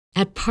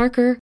At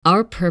Parker,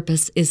 our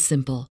purpose is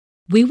simple.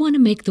 We want to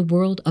make the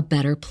world a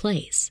better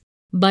place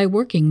by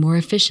working more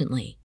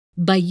efficiently,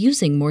 by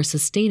using more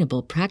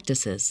sustainable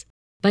practices,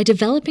 by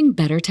developing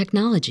better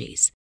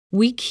technologies.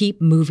 We keep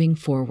moving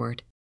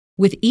forward.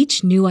 With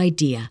each new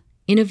idea,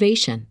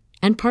 innovation,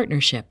 and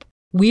partnership,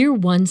 we're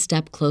one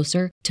step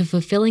closer to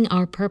fulfilling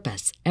our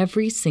purpose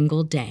every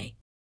single day.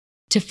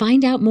 To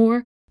find out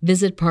more,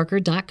 visit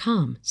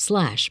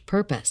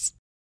parker.com/purpose.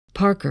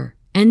 Parker,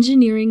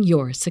 engineering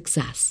your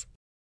success.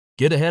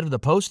 Get ahead of the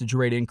postage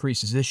rate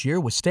increases this year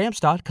with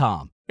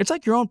Stamps.com. It's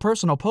like your own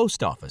personal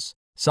post office.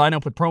 Sign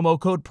up with promo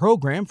code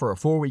PROGRAM for a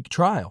 4-week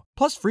trial,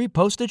 plus free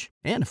postage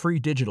and a free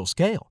digital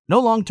scale. No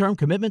long-term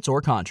commitments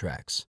or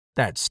contracts.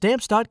 That's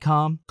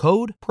Stamps.com,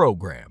 code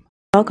PROGRAM.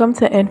 Welcome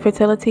to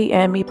Infertility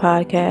and Me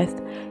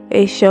podcast,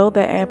 a show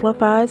that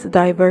amplifies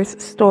diverse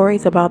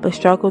stories about the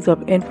struggles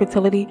of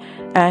infertility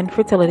and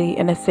fertility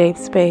in a safe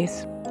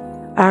space.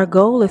 Our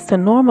goal is to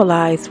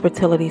normalize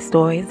fertility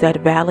stories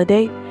that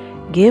validate,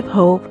 give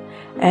hope,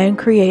 and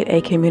create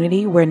a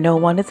community where no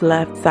one is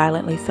left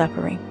silently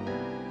suffering.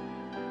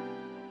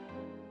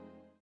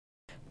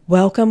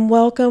 Welcome,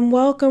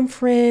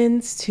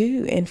 friends,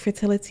 to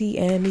Infertility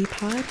and Me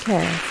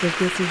podcast. If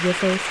this is your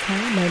first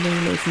time, my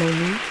name is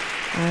Monique.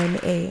 I'm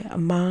a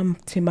mom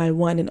to my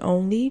one and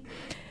only,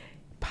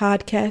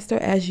 podcaster,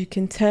 as you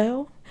can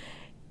tell,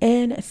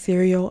 and a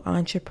serial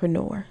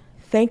entrepreneur.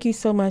 Thank you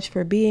so much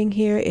for being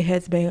here. It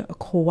has been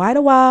quite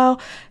a while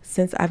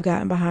since I've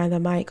gotten behind the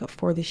mic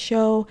for the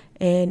show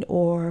and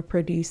or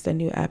produced a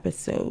new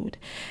episode.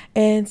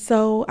 And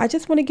so I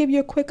just want to give you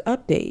a quick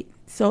update.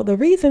 So the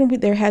reason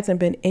there hasn't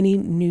been any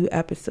new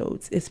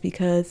episodes is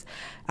because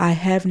I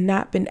have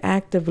not been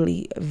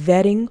actively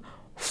vetting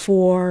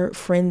for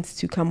friends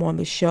to come on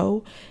the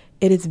show.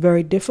 It is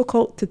very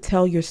difficult to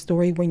tell your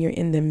story when you're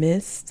in the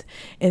midst.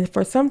 And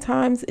for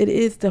sometimes it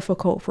is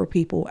difficult for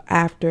people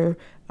after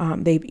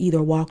they've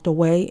either walked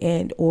away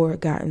and or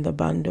gotten the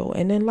bundle.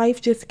 And then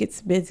life just gets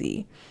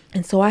busy.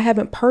 And so I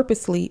haven't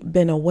purposely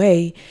been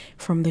away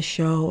from the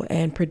show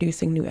and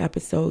producing new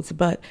episodes,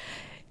 but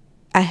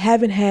I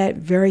haven't had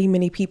very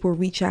many people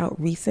reach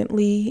out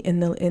recently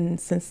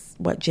since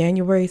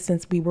January,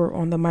 since we were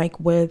on the mic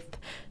with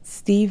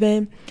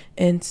Steven.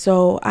 And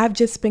so I've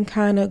just been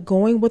kind of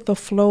going with the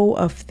flow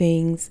of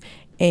things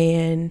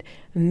and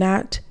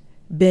not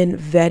been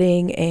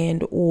vetting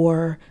and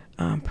or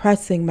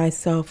pressing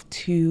myself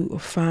to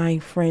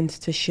find friends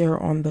to share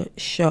on the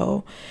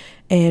show.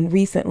 And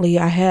recently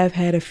I have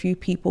had a few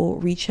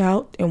people reach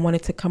out and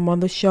wanted to come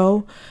on the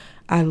show.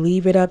 I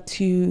leave it up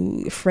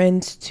to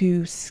friends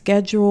to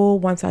schedule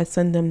once I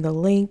send them the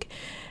link.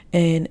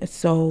 And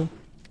so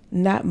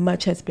not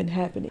much has been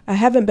happening. I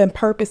haven't been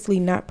purposely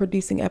not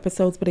producing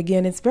episodes, but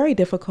again, it's very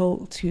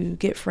difficult to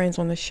get friends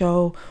on the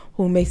show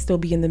who may still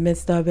be in the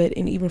midst of it.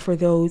 And even for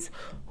those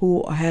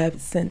who have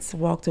since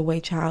walked away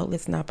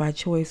childless, not by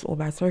choice or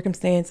by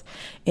circumstance,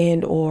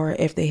 and or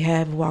if they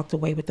have walked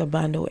away with a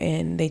bundle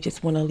and they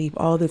just want to leave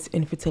all this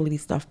infertility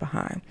stuff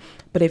behind.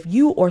 But if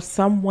you or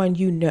someone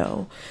you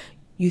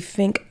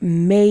think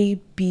may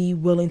be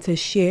willing to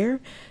share,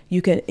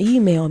 you can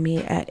email me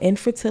at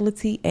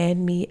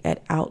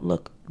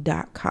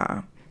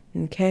infertilityandme@outlook.com.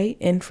 Okay,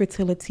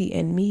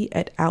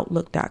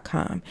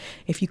 infertilityandme@outlook.com.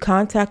 If you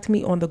contact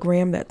me on the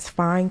gram, that's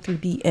fine through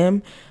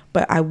DM,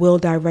 but I will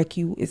direct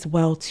you as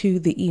well to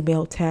the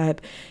email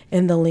tab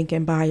in the link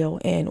in bio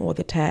and or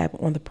the tab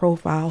on the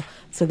profile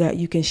so that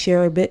you can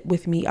share a bit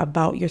with me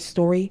about your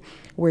story,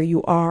 where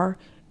you are,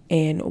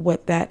 and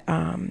what that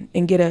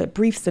and get a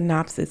brief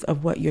synopsis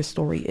of what your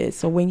story is.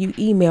 So when you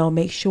email,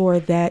 make sure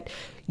that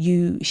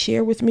you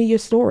share with me your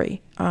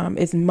story,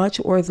 as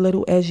much or as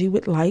little as you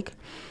would like,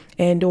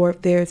 and or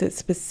if there's a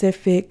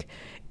specific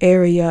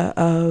area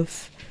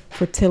of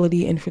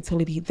fertility and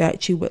infertility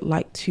that you would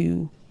like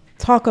to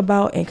talk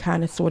about and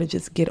kind of sort of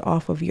just get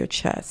off of your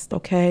chest.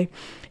 Okay,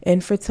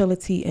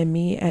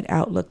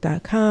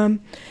 infertilityandme@outlook.com.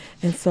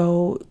 And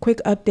so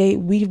quick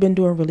update, we've been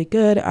doing really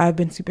good. I've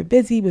been super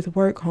busy with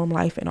work, home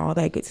life, and all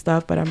that good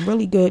stuff, but I'm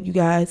really good, you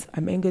guys.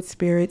 I'm in good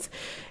spirits.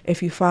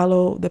 If you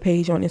follow the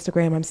page on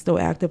Instagram, I'm still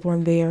active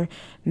on there,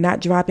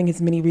 not dropping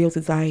as many reels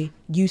as I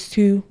used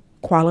to,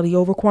 quality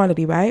over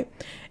quantity, right?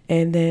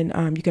 And then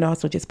you can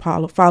also just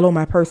follow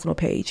my personal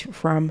page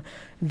from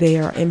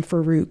there,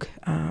 _.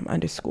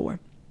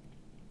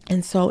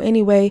 And so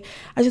anyway,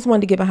 I just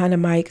wanted to get behind the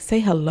mic, say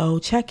hello,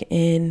 check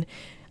in,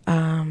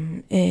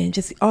 and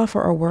just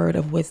offer a word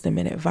of wisdom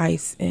and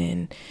advice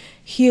and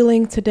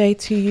healing today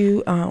to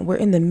you. We're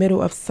in the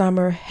middle of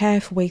summer,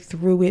 halfway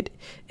through it.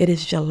 It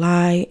is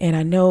July, and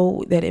I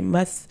know that it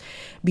must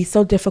be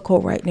so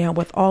difficult right now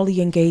with all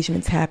the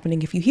engagements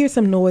happening. If you hear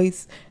some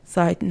noise,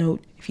 side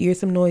note, if you hear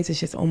some noise, it's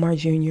just Omar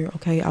Jr.,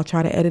 okay? I'll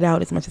try to edit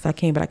out as much as I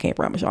can, but I can't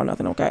promise y'all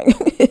nothing, okay?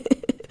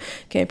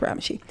 Can't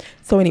promise you.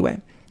 So anyway,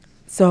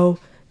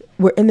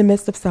 we're in the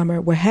midst of summer.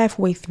 We're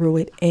halfway through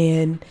it,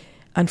 and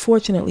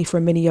unfortunately for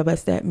many of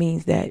us, that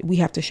means that we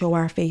have to show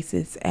our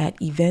faces at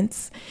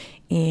events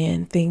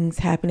and things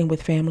happening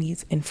with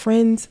families and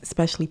friends,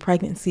 especially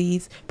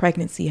pregnancy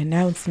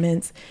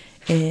announcements,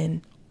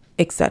 and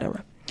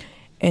etc.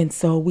 And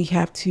so we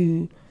have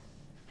to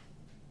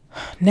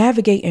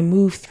navigate and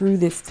move through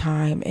this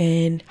time.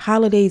 And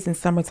holidays and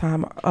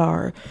summertime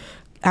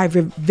I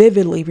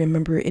vividly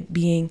remember it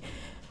being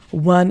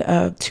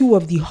two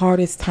of the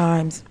hardest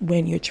times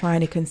when you're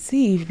trying to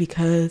conceive,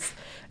 because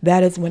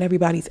that is when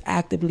everybody's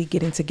actively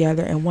getting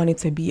together and wanting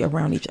to be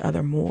around each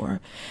other more.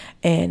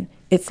 And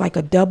it's like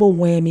a double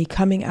whammy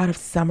coming out of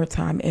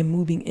summertime and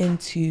moving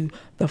into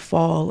the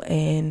fall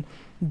and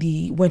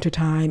the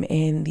wintertime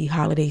and the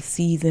holiday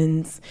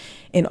seasons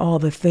and all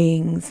the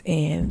things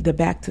and the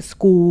back to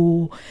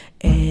school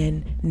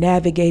and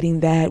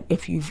navigating that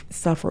if you've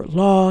suffered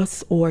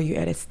loss or you're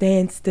at a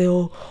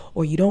standstill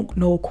or you don't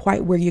know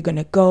quite where you're going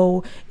to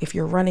go, if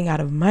you're running out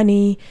of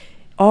money,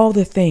 all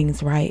the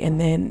things, right? And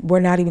then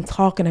we're not even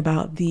talking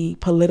about the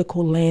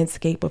political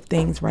landscape of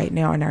things right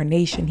now in our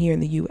nation here in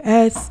the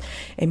U.S.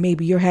 And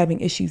maybe you're having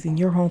issues in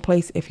your home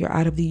place if you're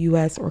out of the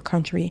U.S. or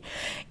country.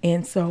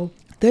 And so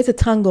there's a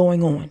ton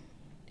going on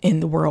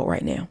in the world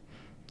right now.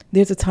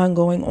 There's a ton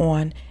going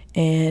on.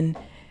 And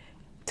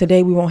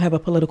today we won't have a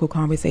political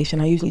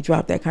conversation. I usually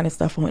drop that kind of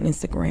stuff on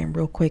Instagram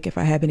real quick if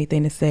I have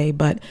anything to say.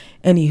 But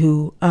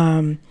anywho,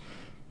 I'm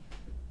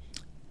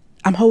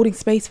holding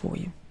space for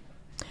you.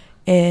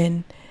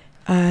 And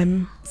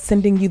I'm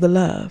sending you the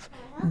love,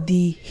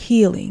 the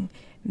healing,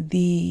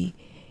 the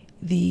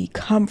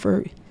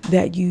comfort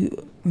that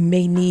you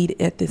may need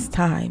at this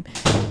time,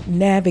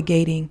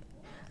 navigating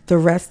the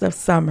rest of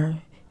summer,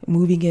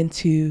 moving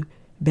into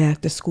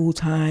back to school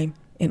time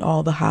and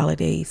all the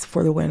holidays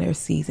for the winter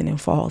season and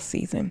fall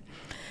season.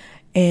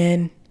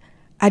 And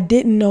I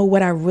didn't know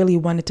what I really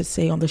wanted to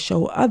say on the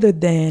show other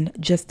than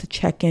just to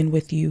check in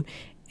with you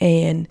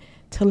and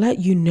to let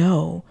you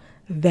know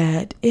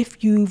that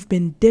if you've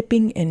been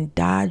dipping and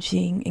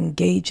dodging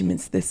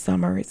engagements this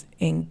summer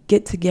and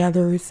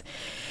get-togethers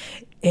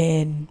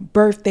and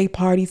birthday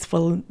parties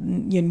for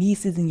your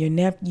nieces and your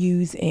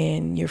nephews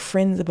and your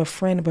friends of a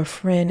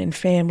friend and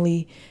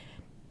family,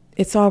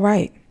 it's all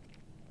right.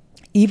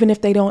 Even if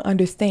they don't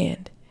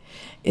understand,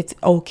 it's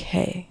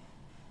okay.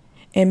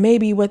 And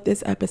maybe what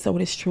this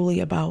episode is truly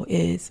about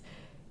is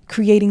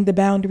creating the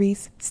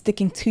boundaries,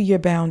 sticking to your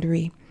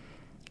boundary,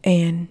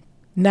 and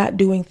not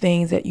doing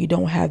things that you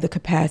don't have the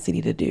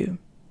capacity to do.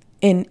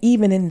 And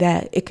even in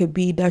that, it could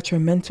be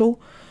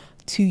detrimental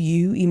to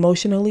you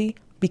emotionally,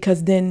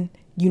 because then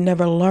you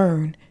never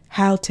learn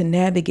how to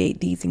navigate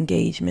these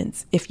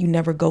engagements if you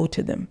never go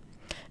to them.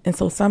 And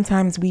so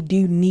sometimes we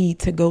do need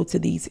to go to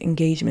these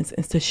engagements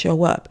and to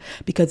show up,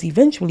 because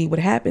eventually what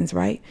happens,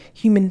 right?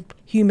 Human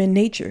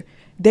nature,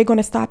 they're going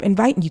to stop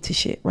inviting you to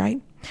shit,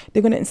 right?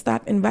 They're going to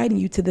stop inviting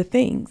you to the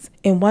things.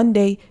 And one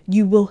day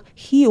you will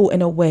heal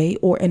in a way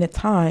or in a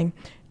time,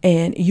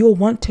 and you'll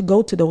want to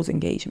go to those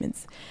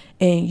engagements,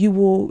 and you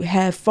will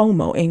have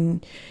FOMO,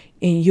 and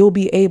you'll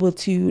be able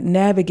to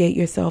navigate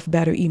yourself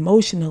better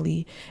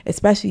emotionally,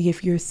 especially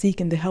if you're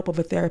seeking the help of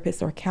a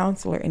therapist or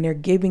counselor, and they're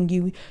giving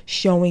you,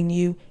 showing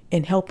you,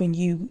 and helping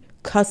you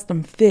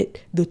custom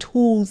fit the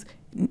tools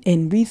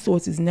and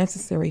resources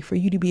necessary for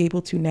you to be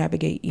able to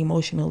navigate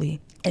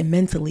emotionally and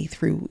mentally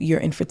through your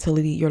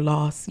infertility, your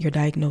loss, your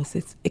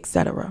diagnosis,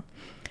 etc.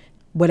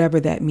 Whatever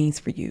that means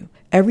for you.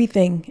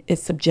 Everything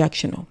is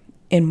subjectional,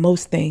 and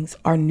most things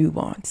are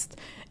nuanced.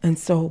 And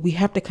so we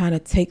have to kind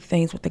of take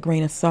things with a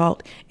grain of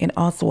salt and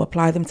also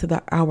apply them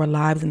to our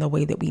lives in the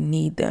way that we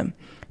need them,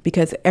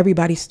 because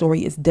everybody's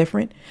story is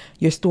different.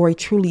 Your story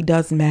truly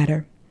does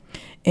matter,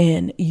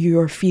 and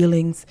your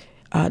feelings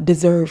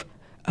deserve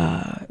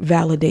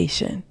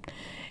validation.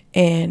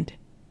 And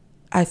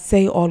I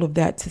say all of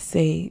that to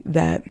say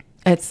that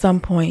at some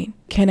point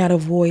cannot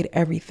avoid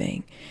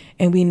everything.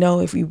 And we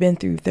know if you've been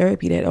through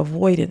therapy that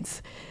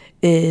avoidance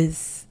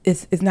is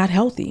not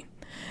healthy.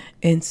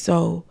 And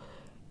so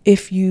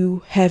if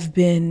you have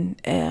been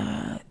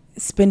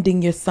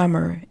spending your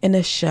summer in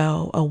a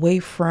shell away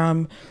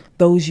from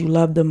those you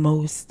love the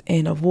most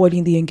and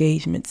avoiding the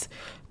engagements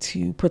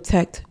to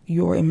protect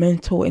your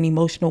mental and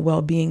emotional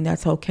well-being,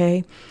 that's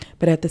okay.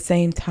 But at the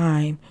same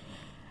time,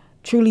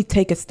 truly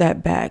take a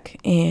step back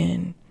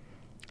and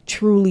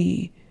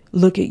truly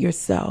look at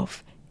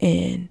yourself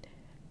and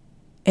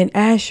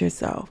ask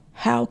yourself,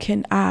 how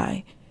can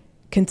I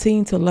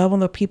continue to love on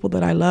the people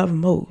that I love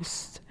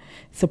most,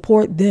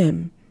 support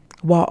them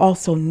while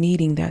also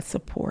needing that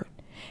support?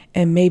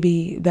 And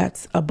maybe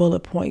that's a bullet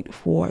point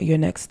for your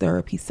next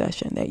therapy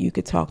session that you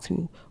could talk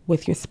to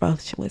with your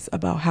specialist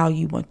about how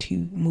you want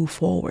to move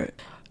forward.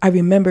 I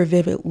remember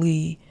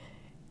vividly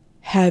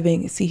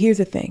here's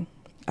the thing.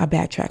 I'll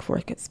backtrack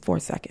for a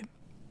second.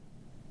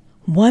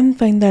 One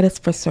thing that is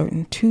for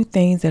certain, two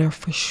things that are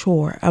for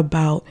sure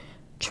about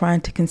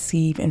trying to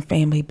conceive and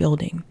family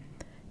building.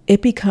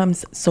 It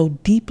becomes so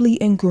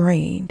deeply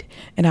ingrained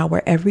in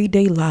our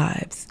everyday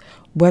lives,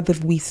 whether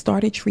we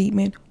started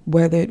treatment,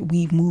 whether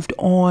we've moved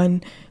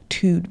on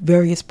to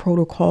various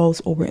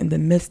protocols or we're in the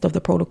midst of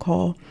the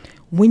protocol.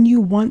 When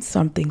you want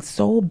something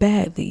so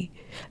badly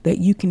that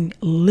you can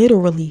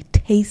literally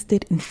taste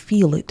it and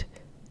feel it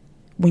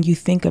when you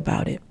think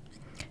about it,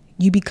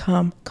 you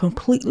become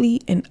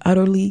completely and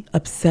utterly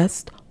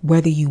obsessed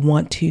whether you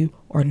want to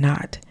or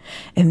not.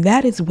 And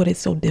that is what is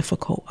so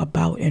difficult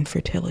about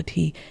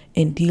infertility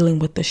and dealing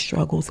with the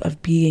struggles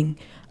of being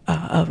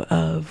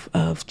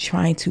of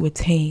trying to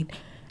attain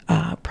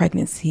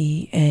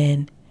pregnancy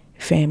and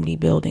family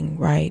building,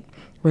 right?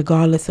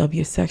 Regardless of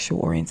your sexual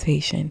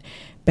orientation,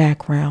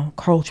 background,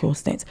 cultural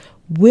stance.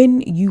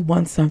 When you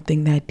want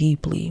something that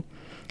deeply,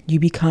 you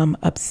become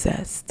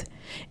obsessed.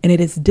 And it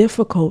is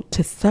difficult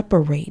to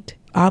separate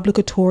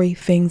obligatory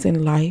things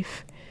in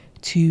life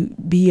to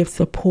be of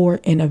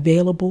support and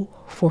available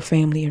for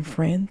family and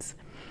friends,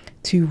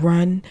 to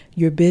run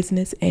your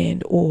business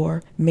and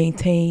or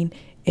maintain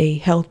a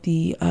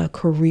healthy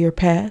career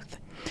path.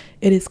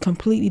 It is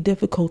completely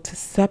difficult to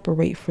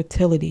separate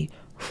fertility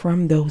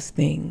from those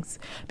things,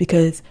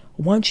 because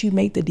once you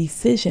make the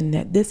decision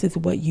that this is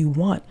what you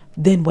want,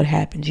 then what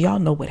happens? Y'all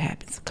know what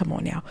happens. Come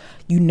on now.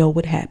 You know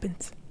what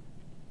happens.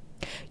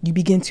 You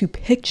begin to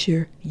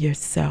picture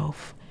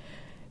yourself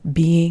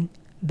being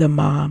the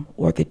mom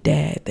or the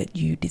dad that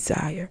you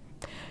desire.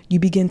 You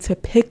begin to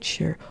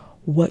picture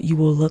what you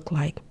will look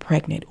like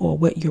pregnant, or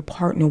what your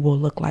partner will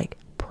look like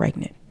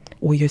pregnant,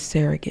 or your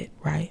surrogate,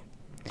 right?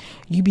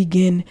 You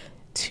begin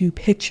to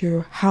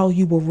picture how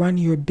you will run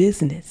your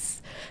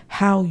business,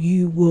 how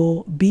you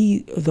will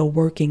be the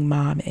working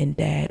mom and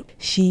dad,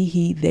 she,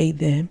 he, they,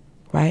 them,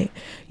 right?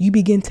 You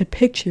begin to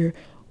picture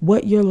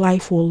what your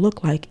life will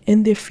look like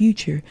in the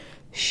future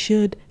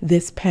should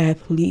this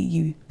path lead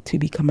you to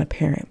become a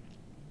parent.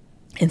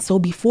 And so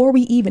before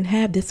we even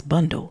have this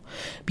bundle,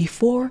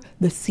 before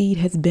the seed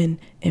has been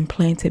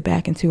implanted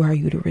back into our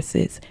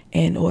uteruses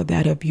and or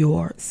that of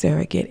your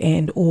surrogate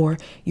and or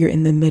you're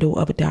in the middle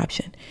of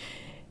adoption,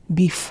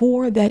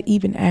 before that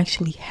even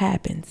actually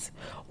happens,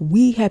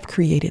 we have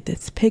created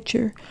this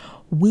picture.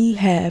 We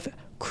have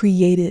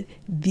created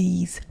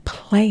these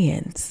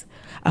plans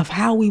of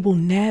how we will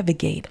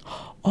navigate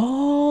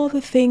all the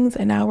things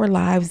in our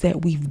lives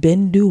that we've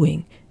been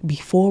doing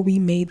before we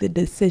made the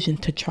decision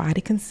to try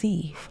to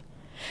conceive.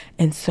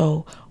 And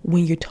so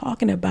when you're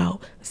talking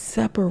about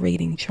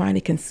separating, trying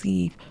to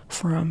conceive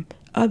from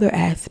other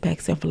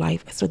aspects of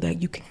life so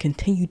that you can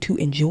continue to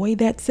enjoy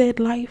that said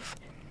life,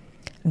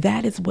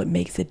 that is what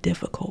makes it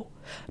difficult,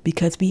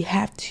 because we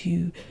have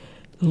to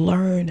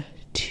learn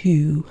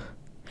to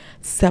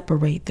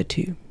separate the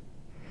two.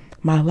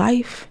 My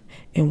life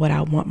and what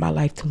I want my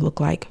life to look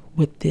like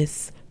with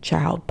this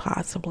child,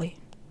 possibly,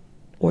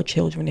 or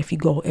children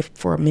if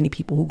for many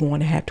people who go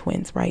on to have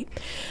twins, right?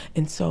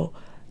 And so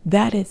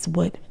that is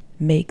what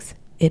makes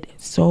it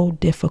so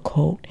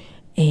difficult,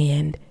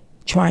 and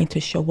trying to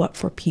show up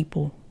for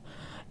people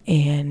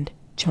and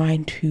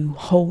trying to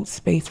hold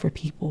space for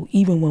people,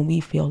 even when we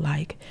feel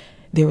like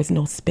there is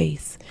no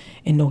space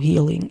and no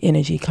healing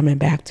energy coming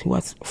back to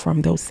us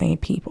from those same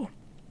people.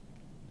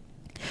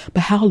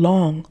 But how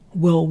long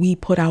will we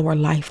put our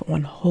life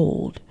on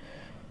hold?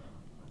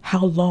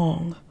 How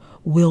long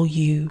will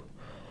you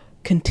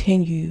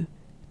continue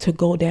to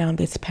go down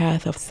this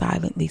path of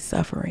silently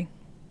suffering?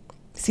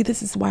 See,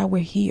 this is why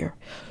we're here,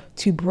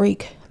 to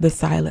break the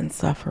silent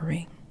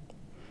suffering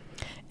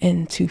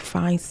and to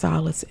find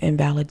solace and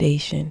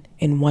validation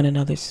in one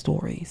another's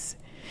stories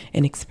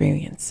and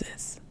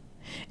experiences,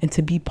 and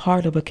to be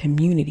part of a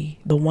community,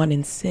 the 1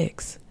 in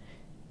 6,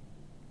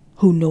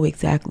 who know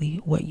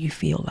exactly what you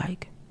feel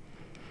like.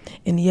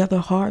 And the other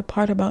hard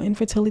part about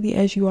infertility,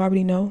 as you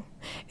already know,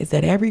 is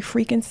that every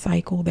freaking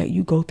cycle that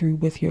you go through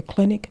with your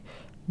clinic,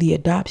 the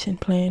adoption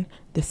plan,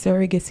 the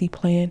surrogacy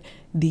plan,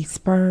 the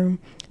sperm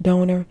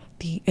donor,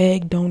 the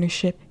egg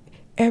donorship,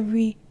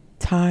 every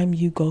time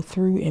you go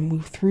through and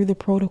move through the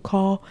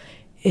protocol,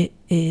 it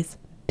is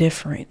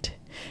different.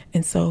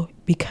 And so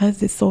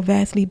because it's so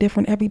vastly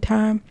different every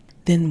time,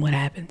 then what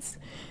happens?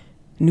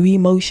 New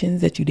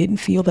emotions that you didn't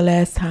feel the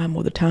last time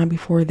or the time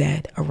before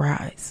that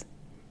arise,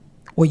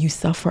 or you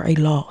suffer a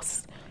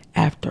loss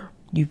after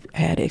you've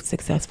had a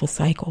successful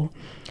cycle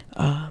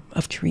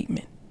of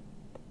treatment,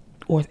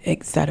 or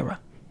etc.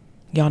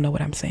 Y'all know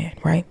what I'm saying,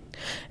 right?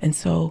 And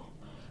so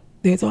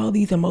there's all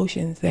these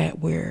emotions that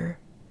we're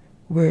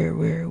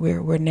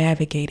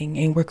navigating,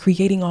 and we're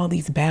creating all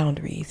these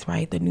boundaries,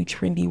 right? The new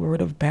trendy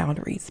word of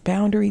boundaries,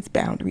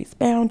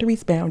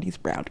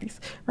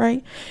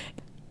 right?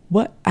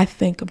 What I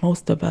think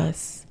most of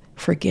us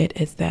forget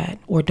is that,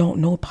 or don't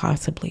know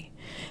possibly,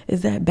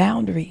 is that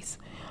boundaries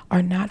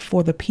are not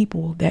for the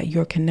people that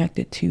you're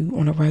connected to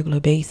on a regular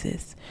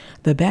basis.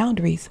 The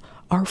boundaries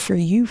are for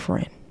you,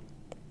 friend,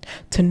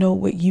 to know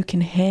what you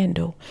can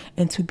handle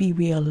and to be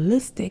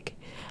realistic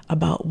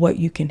about what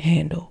you can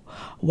handle,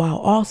 while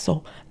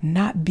also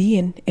not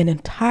being an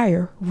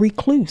entire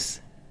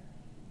recluse.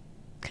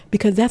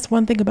 Because that's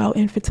one thing about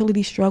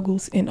infertility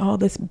struggles and all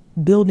this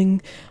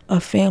building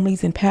of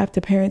families and path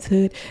to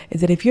parenthood,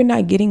 is that if you're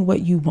not getting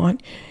what you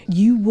want,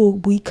 you will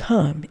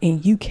become,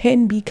 and you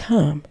can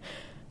become,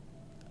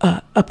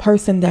 a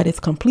person that is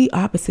complete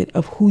opposite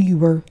of who you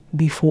were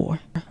before.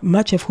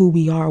 Much of who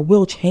we are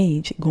will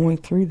change going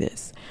through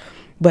this.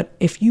 But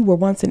if you were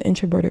once an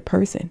introverted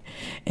person,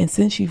 and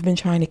since you've been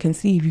trying to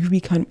conceive, you've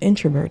become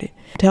introverted.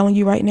 I'm telling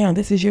you right now,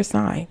 this is your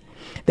sign.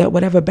 that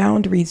whatever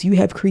boundaries you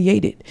have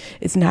created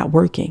is not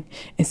working.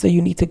 And so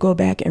you need to go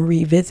back and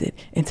revisit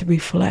and to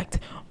reflect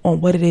on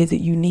what it is that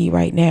you need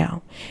right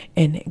now.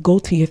 And go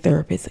to your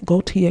therapist,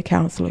 go to your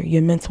counselor,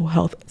 your mental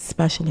health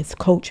specialist,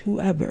 coach,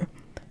 whoever,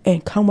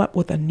 and come up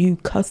with a new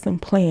custom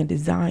plan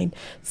designed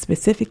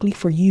specifically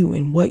for you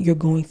and what you're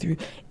going through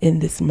in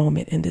this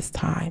moment, in this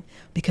time.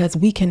 Because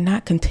we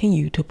cannot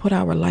continue to put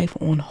our life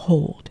on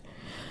hold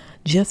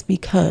just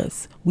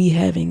because we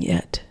haven't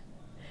yet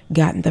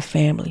gotten the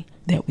family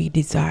that we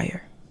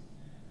desire.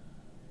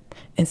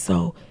 And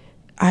so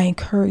I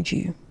encourage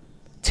you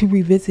to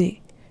revisit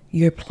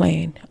your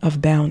plan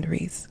of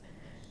boundaries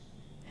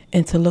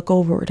and to look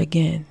over it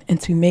again and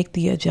to make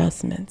the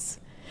adjustments,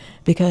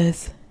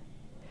 because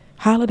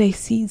holiday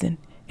season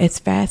is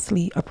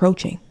fastly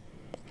approaching.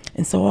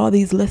 And so all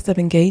these lists of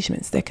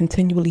engagements that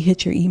continually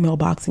hit your email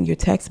box and your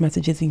text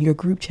messages and your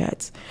group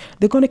chats,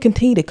 they're going to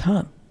continue to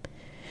come.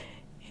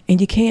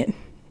 And you can't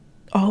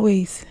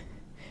always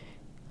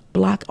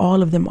block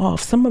all of them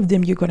off. Some of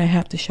them you're going to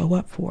have to show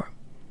up for.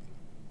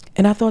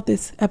 And I thought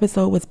this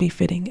episode was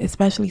befitting,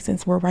 especially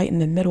since we're right in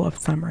the middle of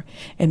summer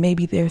and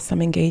maybe there's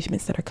some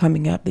engagements that are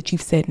coming up that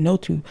you've said no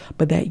to,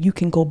 but that you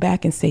can go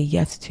back and say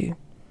yes to.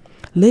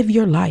 Live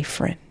your life,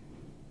 friend.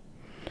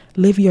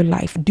 Live your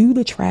life. Do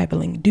the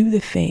traveling. Do the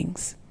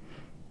things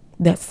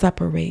that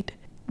separate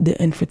the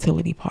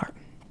infertility part.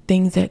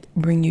 Things that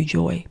bring you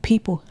joy.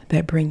 People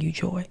that bring you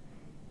joy.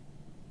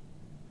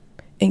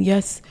 And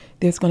yes,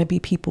 there's going to be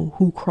people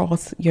who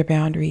cross your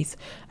boundaries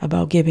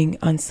about giving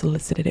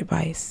unsolicited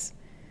advice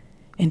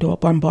and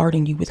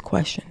bombarding you with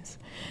questions.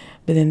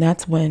 But then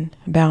that's when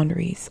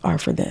boundaries are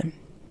for them.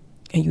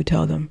 And you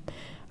tell them,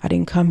 I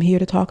didn't come here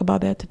to talk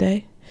about that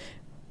today.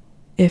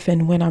 If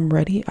and when I'm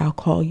ready, I'll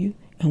call you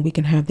and we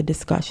can have the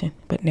discussion.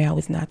 But now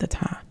is not the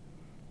time.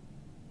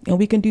 And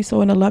we can do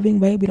so in a loving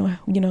way. We don't,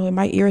 it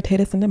might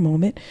irritate us in the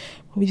moment.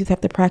 But we just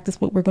have to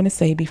practice what we're going to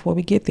say before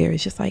we get there.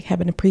 It's just like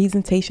having a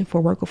presentation for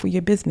work or for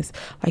your business.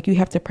 Like you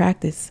have to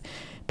practice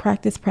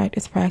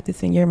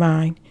in your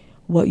mind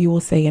what you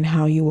will say and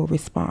how you will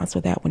respond,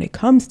 so that when it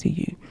comes to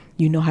you,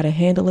 you know how to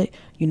handle it,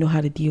 you know how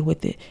to deal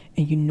with it,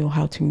 and you know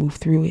how to move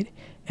through it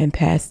and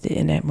past it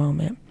in that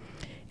moment.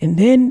 And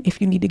then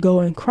if you need to go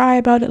and cry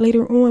about it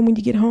later on when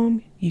you get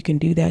home, you can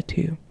do that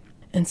too.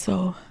 And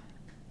so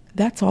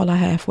that's all I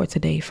have for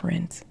today,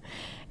 friends.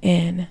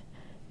 And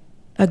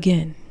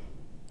again,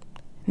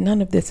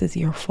 none of this is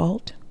your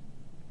fault.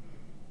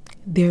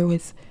 There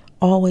was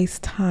always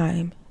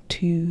time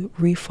to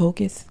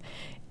refocus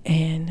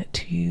and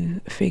to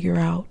figure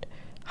out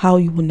how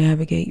you will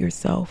navigate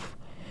yourself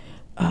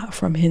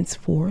from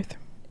henceforth.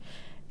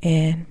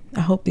 And I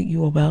hope that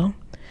you are well.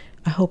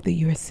 I hope that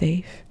you are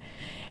safe.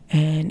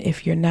 And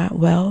if you're not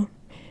well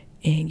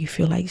and you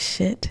feel like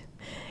shit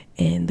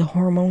and the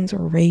hormones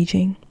are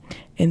raging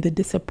and the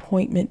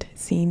disappointment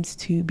seems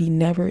to be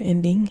never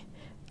ending,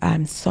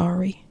 I'm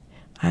sorry.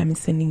 I'm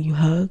sending you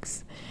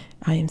hugs.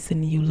 I am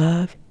sending you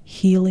love,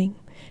 healing,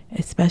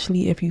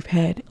 especially if you've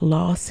had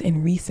loss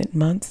in recent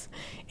months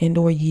and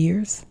or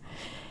years.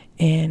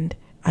 And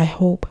I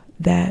hope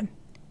that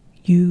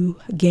you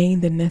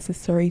gain the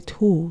necessary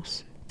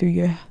tools through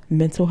your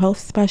mental health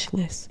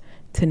specialist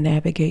to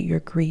navigate your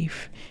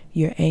grief,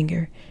 your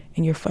anger,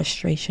 and your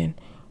frustration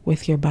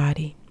with your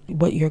body,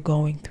 what you're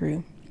going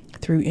through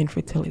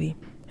infertility.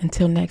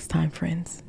 Until next time, friends.